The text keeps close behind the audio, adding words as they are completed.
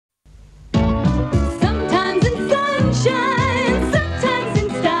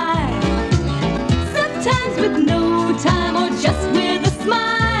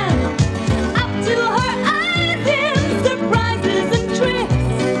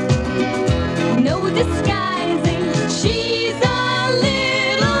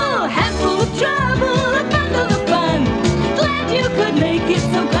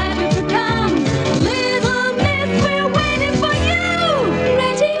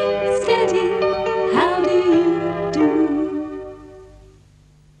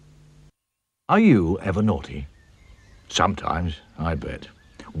Are you ever naughty? Sometimes, I bet.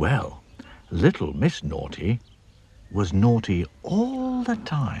 Well, little Miss Naughty was naughty all the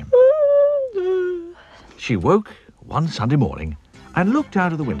time. She woke one Sunday morning and looked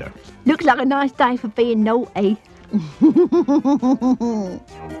out of the window. Looks like a nice day for being naughty.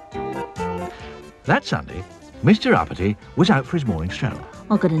 That Sunday, Mr. Uppity was out for his morning stroll.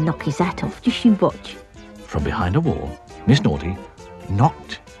 I'm going to knock his hat off. Just you watch. From behind a wall, Miss Naughty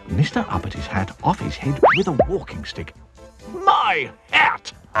knocked Mr. Uppity's hat off his head with a walking stick. My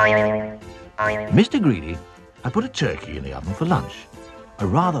hat! Mr. Greedy had put a turkey in the oven for lunch. A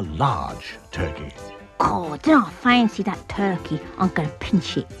rather large turkey. Oh, don't I fancy that turkey? I'm going to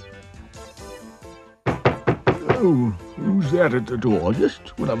pinch it. Oh, who's that at the door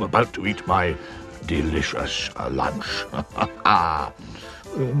just when I'm about to eat my delicious lunch?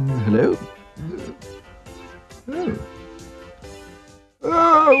 Hello?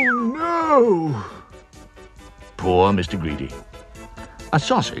 Oh, no! Poor Mr. Greedy. A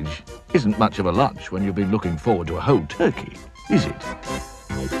sausage isn't much of a lunch when you've been looking forward to a whole turkey, is it?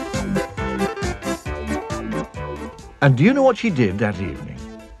 And do you know what she did that evening?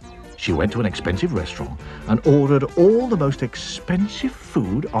 She went to an expensive restaurant and ordered all the most expensive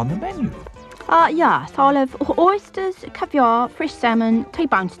food on the menu. Yes, I'll have oysters, caviar, fresh salmon,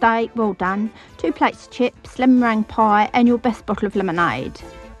 T-bone steak, well done, 2 plates of chips, lemon meringue pie, and your best bottle of lemonade.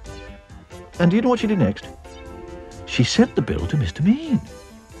 And do you know what she did next? She sent the bill to Mr. Mean.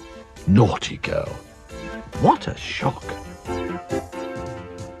 Naughty girl. What a shock.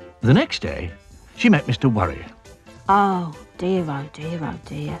 The next day, she met Mr. Worry. Oh dear, oh dear, oh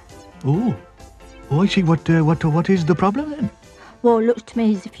dear. Oh, I see. What is the problem then? Well, it looks to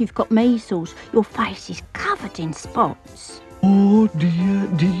me as if you've got measles. Your face is covered in spots. Oh,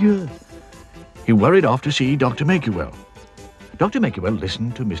 dear. He worried off to see Dr. Makewell. Dr. Makewell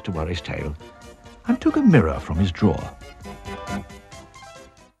listened to Mr. Worry's tale and took a mirror from his drawer.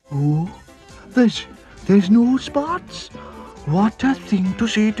 Oh, there's no spots. What a thing to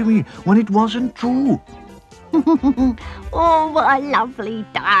say to me when it wasn't true. Oh, what a lovely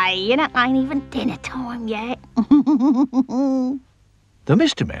day, and it ain't even dinner time yet. The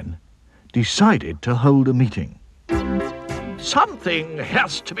Mr. Men decided to hold a meeting. Something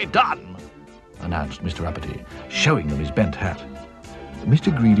has to be done, announced Mr. Uppity, showing them his bent hat.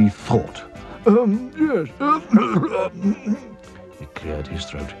 Mr. Greedy thought. Yes. He cleared his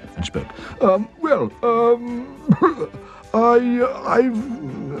throat and spoke. I've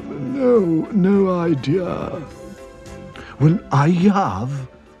no idea. Well, I have,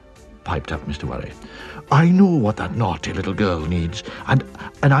 piped up Mr. Worry. I know what that naughty little girl needs, and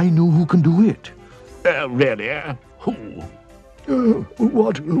I know who can do it. Really? Who?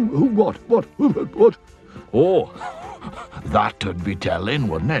 What? Oh, that'd be telling,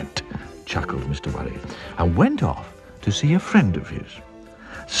 wouldn't it? Chuckled Mr. Worry, and went off to see a friend of his.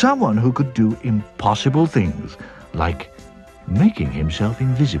 Someone who could do impossible things, like making himself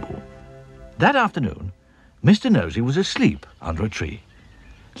invisible. That afternoon, Mr. Nosy was asleep under a tree.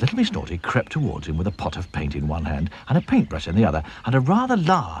 Little Miss Naughty crept towards him with a pot of paint in one hand and a paintbrush in the other, and a rather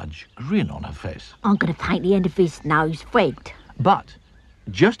large grin on her face. I'm going to paint the end of his nose red. But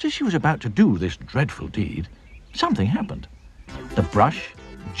just as she was about to do this dreadful deed, something happened. The brush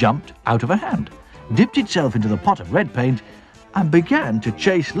jumped out of her hand, dipped itself into the pot of red paint, and began to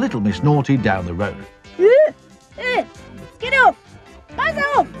chase little Miss Naughty down the road. Get off! Buzz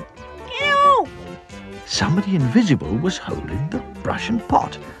off! Get off! Somebody invisible was holding the brush and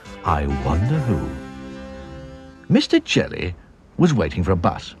pot. I wonder who. Mr. Jelly was waiting for a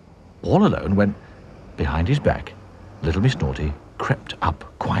bus. All alone when, behind his back, little Miss Naughty crept up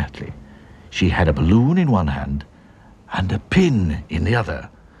quietly. She had a balloon in one hand and a pin in the other.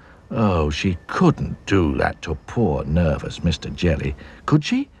 Oh, she couldn't do that to poor, nervous Mr. Jelly, could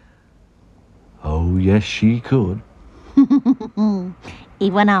she? Oh, yes, she could. He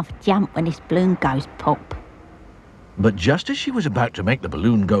went off jump when his balloon goes pop. But just as she was about to make the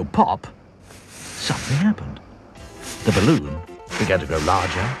balloon go pop, something happened. The balloon began to grow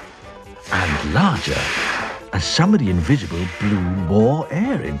larger and larger as somebody invisible blew more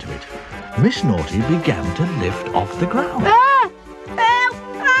air into it. Miss Naughty began to lift off the ground. Ah! Help!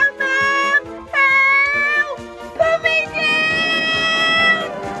 Help! Put me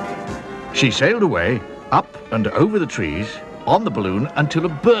down! She sailed away, up and over the trees, on the balloon, until a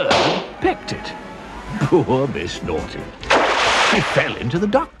bird pecked it. Poor Miss Naughty. She fell into the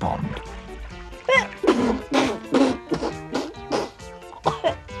duck pond.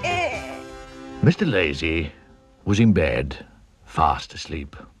 Mr. Lazy was in bed, fast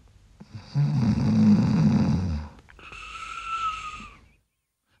asleep. And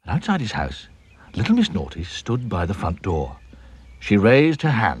outside his house, Little Miss Naughty stood by the front door. She raised her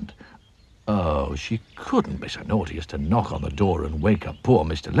hand. Oh, she couldn't be so naughty as to knock on the door and wake up poor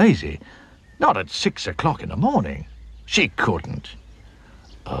Mr. Lazy. Not at 6 o'clock in the morning. She couldn't.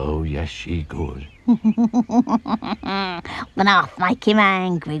 Oh, yes, she could. Then I'll make him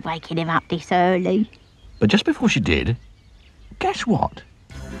angry, waking him up this early. But just before she did, guess what?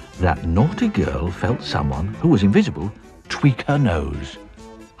 That naughty girl felt someone who was invisible tweak her nose.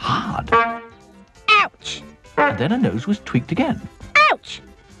 Hard. Ouch! And then her nose was tweaked again. Ouch!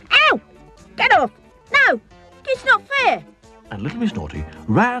 Ow! Get off! No! It's not fair! And Little Miss Naughty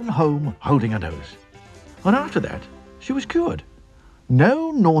ran home holding her nose. And after that, she was cured.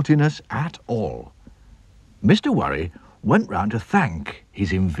 No naughtiness at all. Mr. Worry went round to thank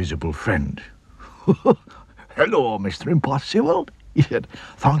his invisible friend. Hello, Mr. Impossible, he said.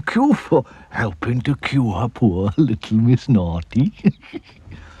 Thank you for helping to cure poor Little Miss Naughty.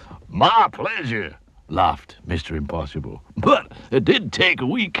 My pleasure, laughed Mr. Impossible. But it did take a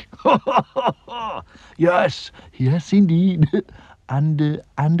week. Yes, yes, indeed. And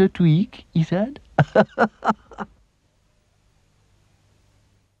a tweak, he said.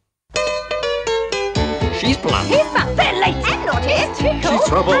 She's blunt. He's fun. They're late. And naughty. Tickle. She's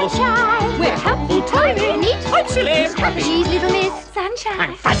troubles. Sunshine. We're helpful, tiny. Neat. I'm silly. Happy. She's little Miss Sunshine.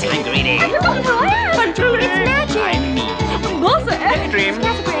 I'm fuzzy. I'm greedy. And the bottom royal. I'm Julie. It's magic. I'm me. Mother. Dream.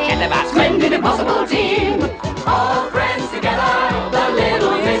 Scatterbrain. Get the bat. Splendid impossible team. All great.